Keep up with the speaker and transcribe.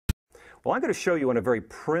Well, I'm going to show you on a very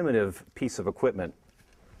primitive piece of equipment.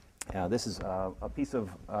 This is a piece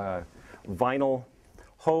of vinyl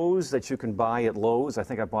hose that you can buy at Lowe's. I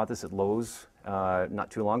think I bought this at Lowe's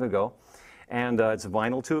not too long ago. And it's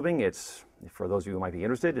vinyl tubing. It's, for those of you who might be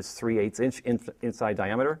interested, it's 3/8 inch inside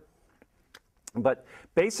diameter. But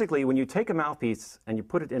basically, when you take a mouthpiece and you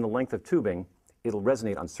put it in a length of tubing, it'll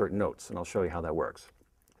resonate on certain notes, and I'll show you how that works.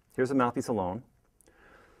 Here's the mouthpiece alone.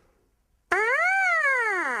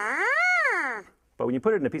 But when you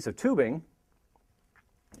put it in a piece of tubing,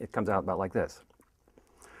 it comes out about like this.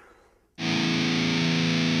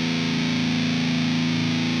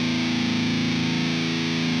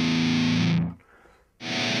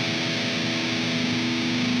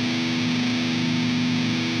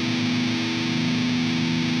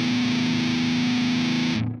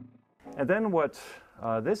 And then what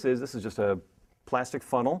this is just a plastic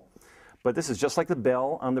funnel, but this is just like the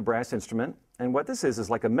bell on the brass instrument. And what this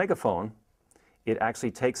is like a megaphone. It actually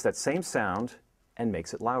takes that same sound and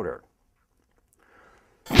makes it louder.